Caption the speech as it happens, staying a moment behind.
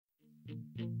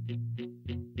Welcome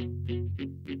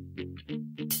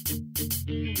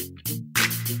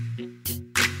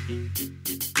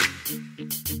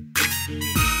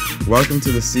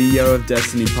to the CEO of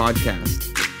Destiny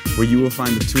podcast, where you will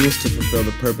find the tools to fulfill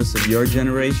the purpose of your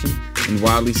generation and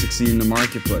wildly succeed in the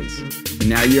marketplace. And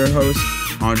now your host,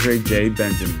 Andre J.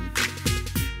 Benjamin.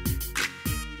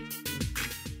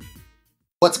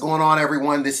 What's going on,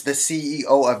 everyone? This is the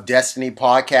CEO of Destiny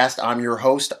podcast. I'm your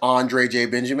host, Andre J.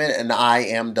 Benjamin, and I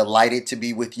am delighted to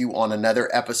be with you on another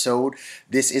episode.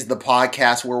 This is the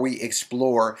podcast where we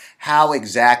explore how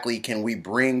exactly can we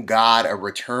bring God a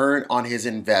return on his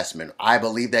investment. I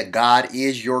believe that God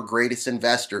is your greatest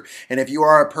investor. And if you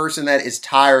are a person that is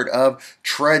tired of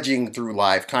trudging through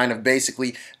life, kind of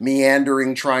basically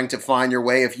meandering, trying to find your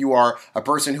way, if you are a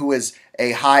person who is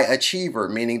a high achiever,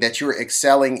 meaning that you're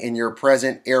excelling in your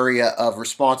present area of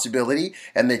responsibility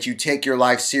and that you take your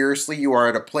life seriously. You are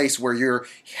at a place where you're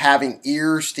having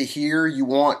ears to hear. You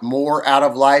want more out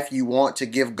of life. You want to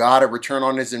give God a return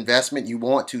on his investment. You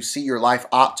want to see your life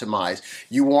optimized.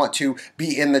 You want to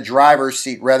be in the driver's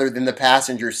seat rather than the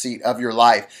passenger seat of your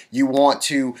life. You want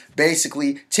to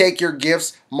basically take your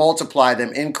gifts, multiply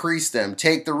them, increase them.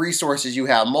 Take the resources you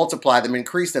have, multiply them,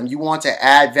 increase them. You want to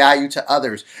add value to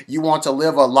others. You want to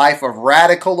live a life of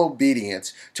radical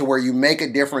obedience to where you make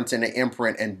a difference in an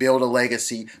imprint and build a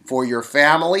legacy for your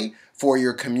family, for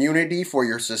your community, for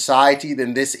your society,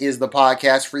 then this is the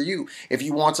podcast for you. If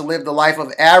you want to live the life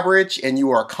of average and you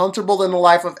are comfortable in the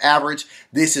life of average,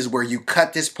 this is where you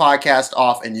cut this podcast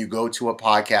off and you go to a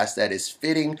podcast that is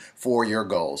fitting for your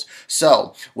goals.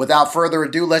 So, without further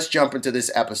ado, let's jump into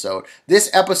this episode. This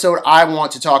episode, I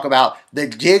want to talk about the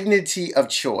dignity of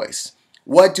choice.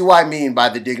 What do I mean by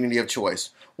the dignity of choice?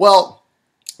 Well,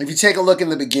 if you take a look in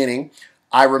the beginning,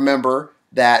 I remember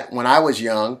that when I was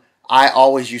young, I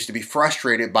always used to be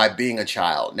frustrated by being a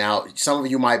child. Now, some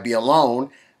of you might be alone,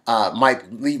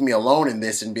 might leave me alone in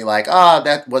this and be like,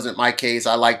 that wasn't my case.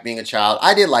 I like being a child.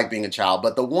 I did like being a child.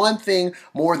 But the one thing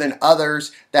more than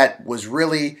others that was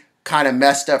really kind of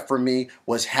messed up for me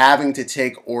was having to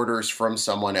take orders from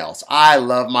someone else. I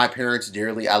love my parents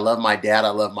dearly. I love my dad. I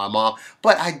love my mom.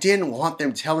 But I didn't want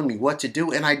them telling me what to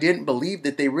do, and I didn't believe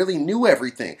that they really knew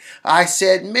everything. I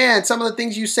said, man, some of the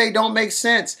things you say don't make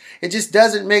sense. It just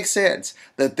doesn't make sense.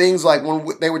 The things like when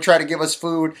they would try to give us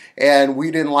food and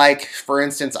we didn't like, for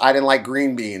instance, I didn't like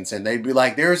green beans, and they'd be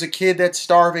like, there's a kid that's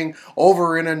starving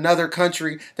over in another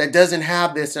country that doesn't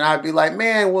have this, and I'd be like,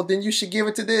 man, well, then you should give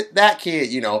it to that kid,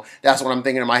 you know. That's what I'm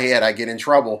thinking in my head. I get in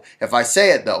trouble if I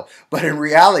say it, though. But in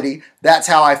reality, that's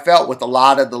how I felt with a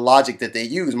lot of the logic that they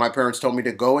use. My parents told me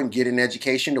to go and get an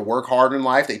education, to work hard in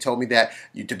life. They told me that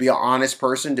to be an honest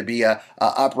person, to be a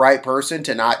upright person,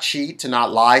 to not cheat, to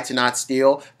not lie, to not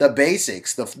steal. The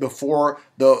basics, the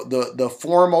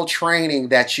formal training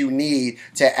that you need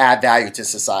to add value to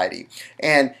society.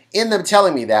 And in them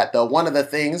telling me that, though, one of the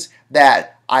things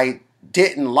that I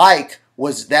didn't like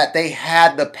was that they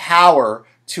had the power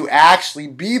to actually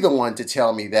be the one to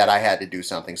tell me that I had to do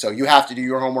something. So you have to do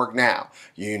your homework now.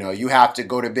 You have to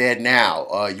go to bed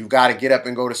now. You've got to get up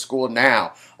and go to school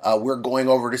now. We're going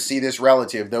over to see this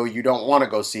relative, though you don't want to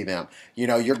go see them.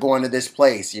 You're going to this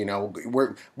place.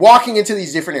 We're walking into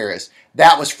these different areas.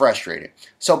 That was frustrating.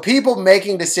 So people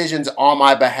making decisions on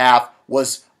my behalf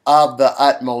was of the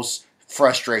utmost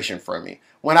frustration for me.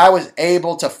 When I was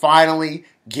able to finally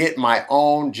get my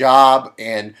own job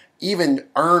and even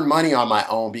earn money on my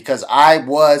own, because I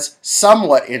was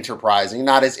somewhat enterprising,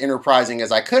 not as enterprising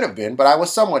as I could have been, but I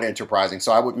was somewhat enterprising.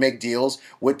 So I would make deals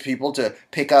with people to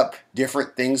pick up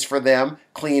different things for them,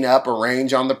 clean up,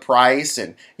 arrange on the price,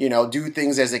 and, do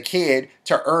things as a kid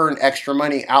to earn extra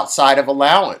money outside of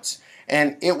allowance.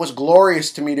 And it was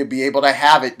glorious to me to be able to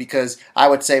have it, because I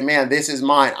would say, man, this is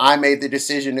mine. I made the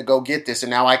decision to go get this, and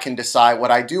now I can decide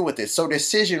what I do with it. So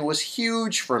decision was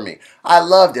huge for me. I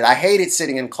loved it. I hated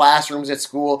sitting in classrooms at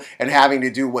school and having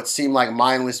to do what seemed like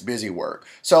mindless busy work.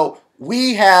 So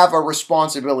we have a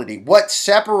responsibility. What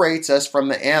separates us from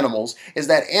the animals is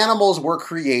that animals were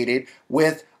created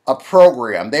with a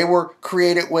program. They were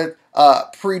created with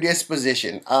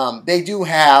predisposition. They do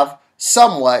have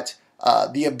somewhat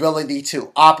the ability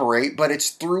to operate, but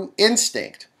it's through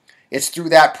instinct. It's through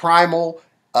that primal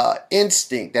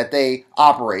instinct that they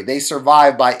operate. They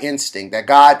survive by instinct. That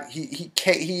God,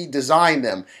 He designed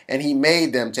them and He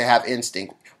made them to have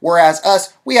instinct. Whereas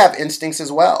us, we have instincts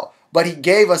as well. But He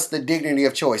gave us the dignity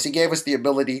of choice. He gave us the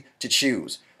ability to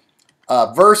choose.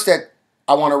 Verse that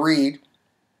I want to read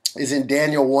is in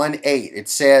Daniel 1:8. It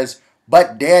says,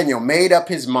 "But Daniel made up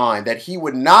his mind that he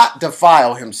would not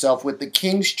defile himself with the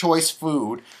king's choice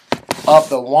food of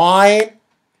the wine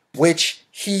which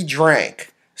he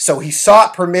drank." So he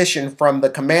sought permission from the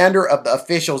commander of the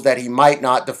officials that he might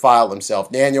not defile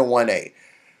himself. Daniel 1:8.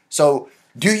 So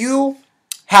do you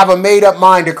have a made-up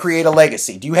mind to create a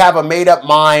legacy? Do you have a made-up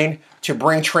mind to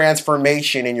bring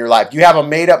transformation in your life? Do you have a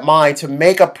made-up mind to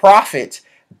make a profit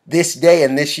this day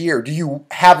and this year? Do you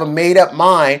have a made-up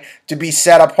mind to be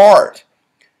set apart?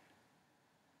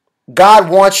 God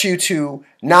wants you to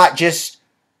not just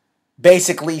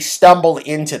basically stumble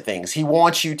into things. He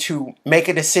wants you to make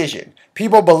a decision.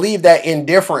 People believe that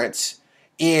indifference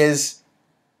is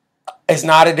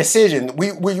not a decision.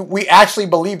 We actually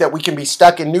believe that we can be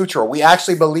stuck in neutral. We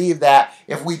actually believe that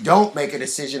if we don't make a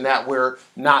decision that we're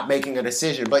not making a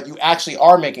decision, but you actually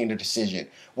are making a decision.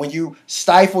 When you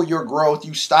stifle your growth,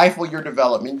 you stifle your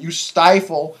development, you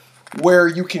stifle where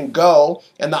you can go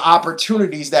and the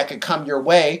opportunities that could come your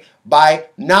way by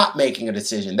not making a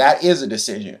decision. That is a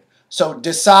decision. So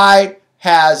decide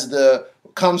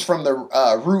comes from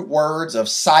the root words of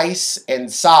sice and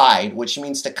side, which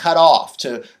means to cut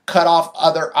off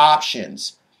other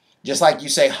options. Just like you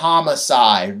say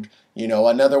homicide,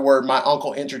 another word my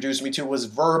uncle introduced me to was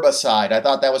verbicide. I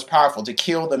thought that was powerful, to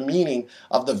kill the meaning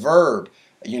of the verb.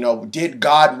 Did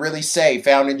God really say,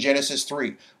 found in Genesis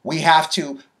 3? We have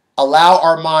to allow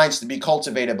our minds to be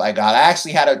cultivated by God. I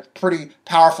actually had a pretty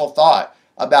powerful thought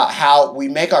about how we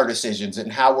make our decisions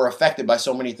and how we're affected by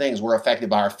so many things. We're affected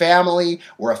by our family.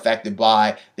 We're affected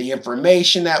by the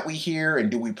information that we hear.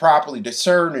 And do we properly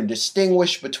discern and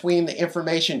distinguish between the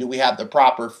information? Do we have the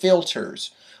proper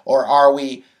filters? Or are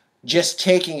we just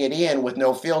taking it in with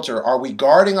no filter? Are we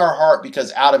guarding our heart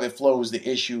because out of it flows the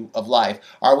issue of life?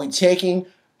 Are we taking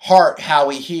heart how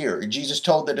we hear? Jesus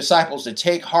told the disciples to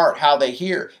take heart how they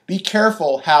hear. Be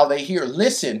careful how they hear.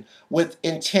 Listen with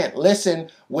intent. Listen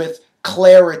with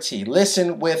clarity.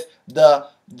 Listen with the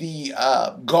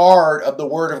guard of the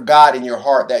word of God in your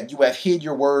heart, that you have hid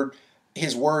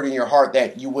his word in your heart,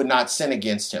 that you would not sin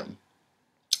against him.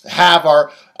 Have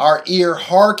our ear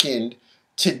hearkened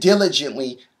to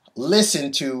diligently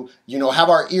listen to, have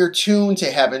our ear tuned to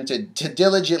heaven, to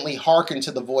diligently hearken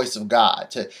to the voice of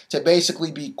God, to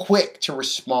basically be quick to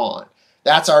respond.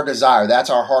 That's our desire.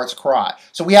 That's our heart's cry.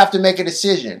 So we have to make a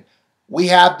decision. We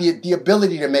have the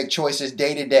ability to make choices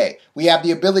day to day. We have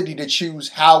the ability to choose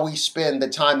how we spend the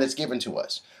time that's given to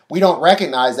us. We don't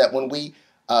recognize that when we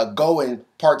go and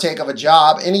partake of a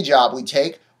job, any job we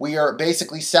take, we are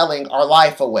basically selling our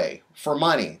life away for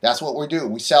money. That's what we do.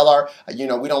 We sell we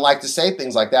don't like to say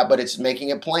things like that, but it's making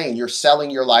it plain. You're selling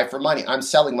your life for money. I'm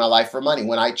selling my life for money.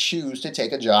 When I choose to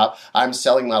take a job, I'm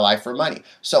selling my life for money.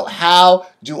 So how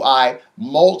do I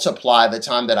multiply the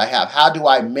time that I have? How do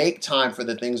I make time for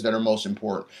the things that are most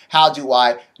important? How do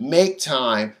I make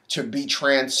time to be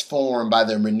transformed by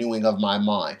the renewing of my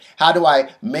mind? How do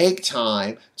I make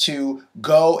time to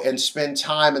go and spend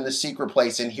time in the secret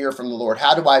place and hear from the Lord?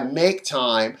 How do I make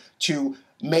time to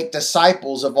make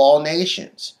disciples of all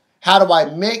nations? How do I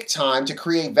make time to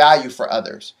create value for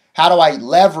others? How do I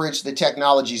leverage the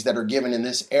technologies that are given in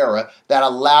this era that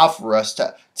allow for us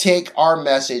to take our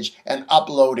message and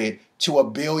upload it to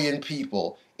 1 billion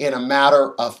people in a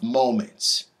matter of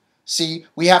moments? See,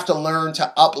 we have to learn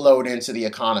to upload into the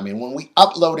economy. And when we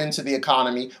upload into the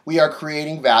economy, we are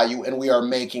creating value and we are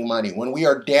making money. When we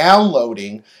are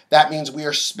downloading, that means we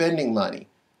are spending money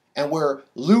and we're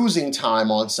losing time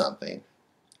on something.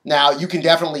 Now, you can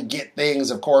definitely get things,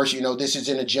 of course, this is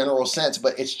in a general sense,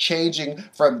 but it's changing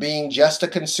from being just a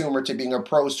consumer to being a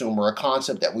prosumer, a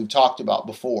concept that we've talked about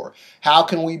before. How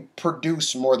can we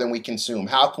produce more than we consume?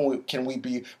 How can we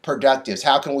be productive?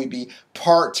 How can we be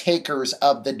partakers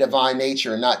of the divine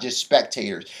nature and not just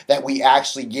spectators? That we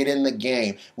actually get in the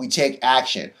game, we take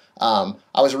action. I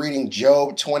was reading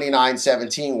Job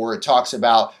 29:17, where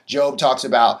Job talks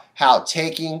about how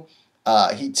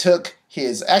he took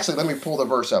actually, let me pull the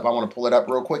verse up. I want to pull it up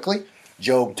real quickly.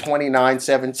 Job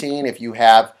 29:17. If you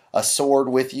have a sword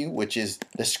with you, which is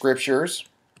the scriptures,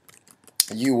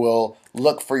 you will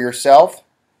look for yourself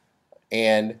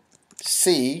and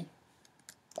see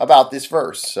about this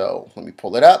verse. So let me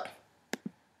pull it up.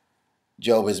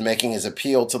 Job is making his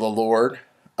appeal to the Lord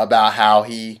about how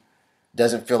he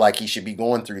doesn't feel like he should be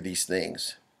going through these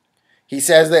things. He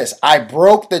says this: I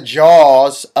broke the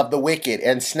jaws of the wicked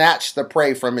and snatched the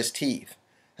prey from his teeth.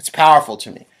 That's powerful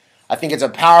to me. I think it's a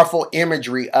powerful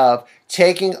imagery of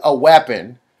taking a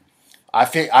weapon. I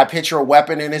picture a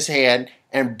weapon in his hand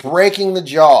and breaking the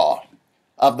jaw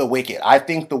of the wicked. I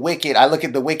look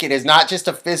at the wicked as not just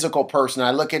a physical person.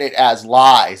 I look at it as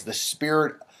lies, the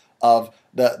spirit of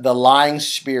the lying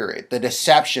spirit, the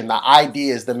deception, the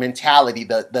ideas, the mentality,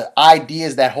 the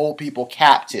ideas that hold people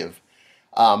captive.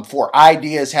 For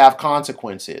ideas have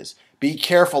consequences. Be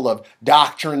careful of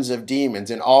doctrines of demons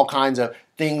and all kinds of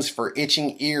things for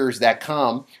itching ears that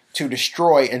come to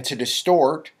destroy and to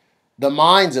distort the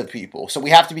minds of people. So we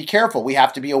have to be careful. We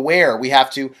have to be aware. We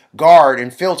have to guard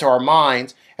and filter our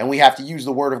minds, and we have to use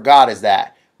the word of God as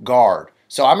that guard.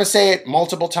 So I'm going to say it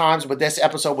multiple times, but this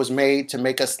episode was made to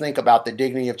make us think about the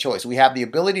dignity of choice. We have the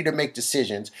ability to make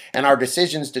decisions, and our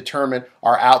decisions determine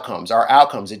our outcomes. Our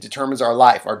outcomes, it determines our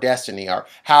life, our destiny,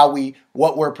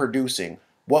 what we're producing.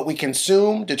 What we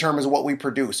consume determines what we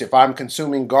produce. If I'm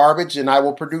consuming garbage, then I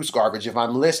will produce garbage. If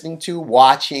I'm listening to,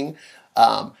 watching,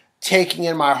 taking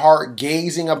in my heart,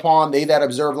 gazing upon, they that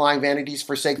observe lying vanities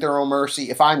forsake their own mercy.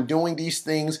 If I'm doing these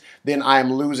things, then I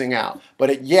am losing out.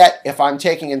 But yet, if I'm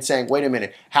taking and saying, wait a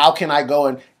minute, how can I go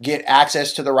and get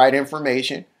access to the right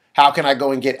information? How can I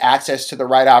go and get access to the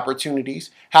right opportunities?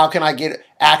 How can I get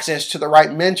access to the right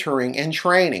mentoring and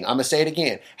training? I'm going to say it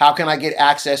again. How can I get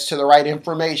access to the right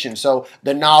information? So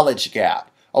the knowledge gap.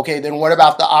 Okay, then what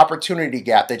about the opportunity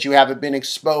gap, that you haven't been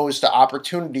exposed to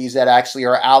opportunities that actually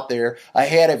are out there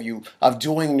ahead of you of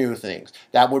doing new things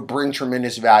that would bring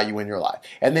tremendous value in your life?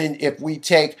 And then if we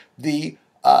take the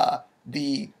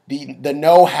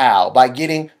know-how by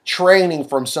getting training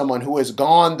from someone who has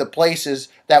gone the places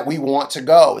that we want to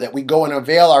go, that we go and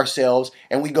avail ourselves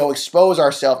and we go expose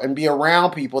ourselves and be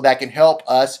around people that can help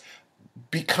us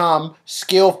become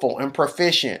skillful and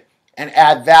proficient and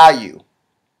add value.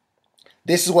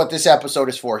 This is what this episode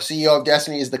is for. CEO of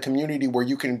Destiny is the community where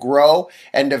you can grow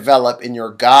and develop in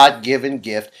your God-given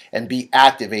gift and be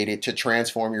activated to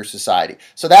transform your society.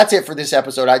 So that's it for this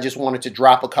episode. I just wanted to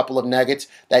drop a couple of nuggets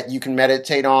that you can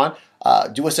meditate on.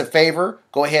 Do us a favor.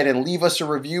 Go ahead and leave us a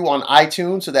review on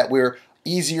iTunes so that we're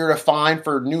easier to find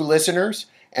for new listeners.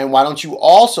 And why don't you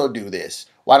also do this?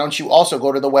 Why don't you also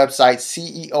go to the website,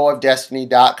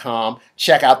 ceofdestiny.com,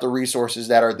 check out the resources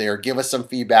that are there, give us some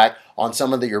feedback on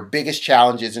some of your biggest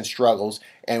challenges and struggles,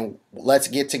 and let's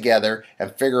get together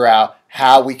and figure out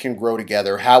how we can grow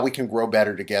together, how we can grow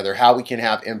better together, how we can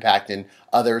have impact in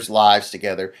others' lives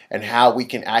together, and how we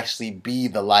can actually be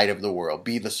the light of the world,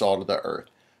 be the salt of the earth.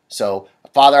 So,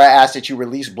 Father, I ask that you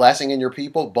release blessing in your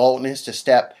people, boldness to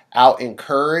step out in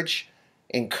courage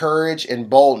and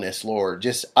boldness, Lord,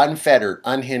 just unfettered,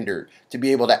 unhindered, to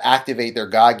be able to activate their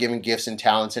God-given gifts and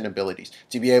talents and abilities,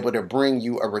 to be able to bring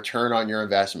you a return on your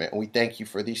investment. And we thank you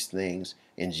for these things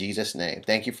in Jesus' name.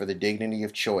 Thank you for the dignity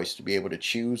of choice to be able to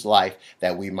choose life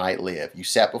that we might live. You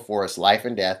set before us life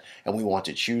and death, and we want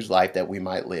to choose life that we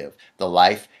might live, the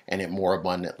life and it more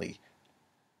abundantly.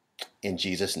 In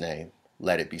Jesus' name,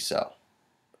 let it be so.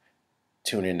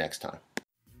 Tune in next time.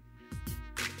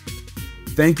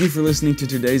 Thank you for listening to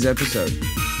today's episode.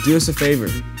 Do us a favor.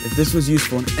 If this was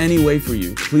useful in any way for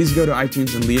you, please go to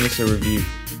iTunes and leave us a review.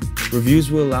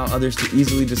 Reviews will allow others to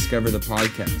easily discover the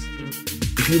podcast.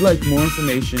 If you'd like more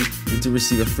information and to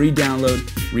receive a free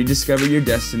download, rediscover your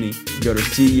destiny, go to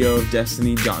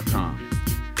ceofdestiny.com.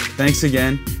 Thanks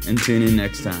again, and tune in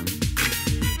next time.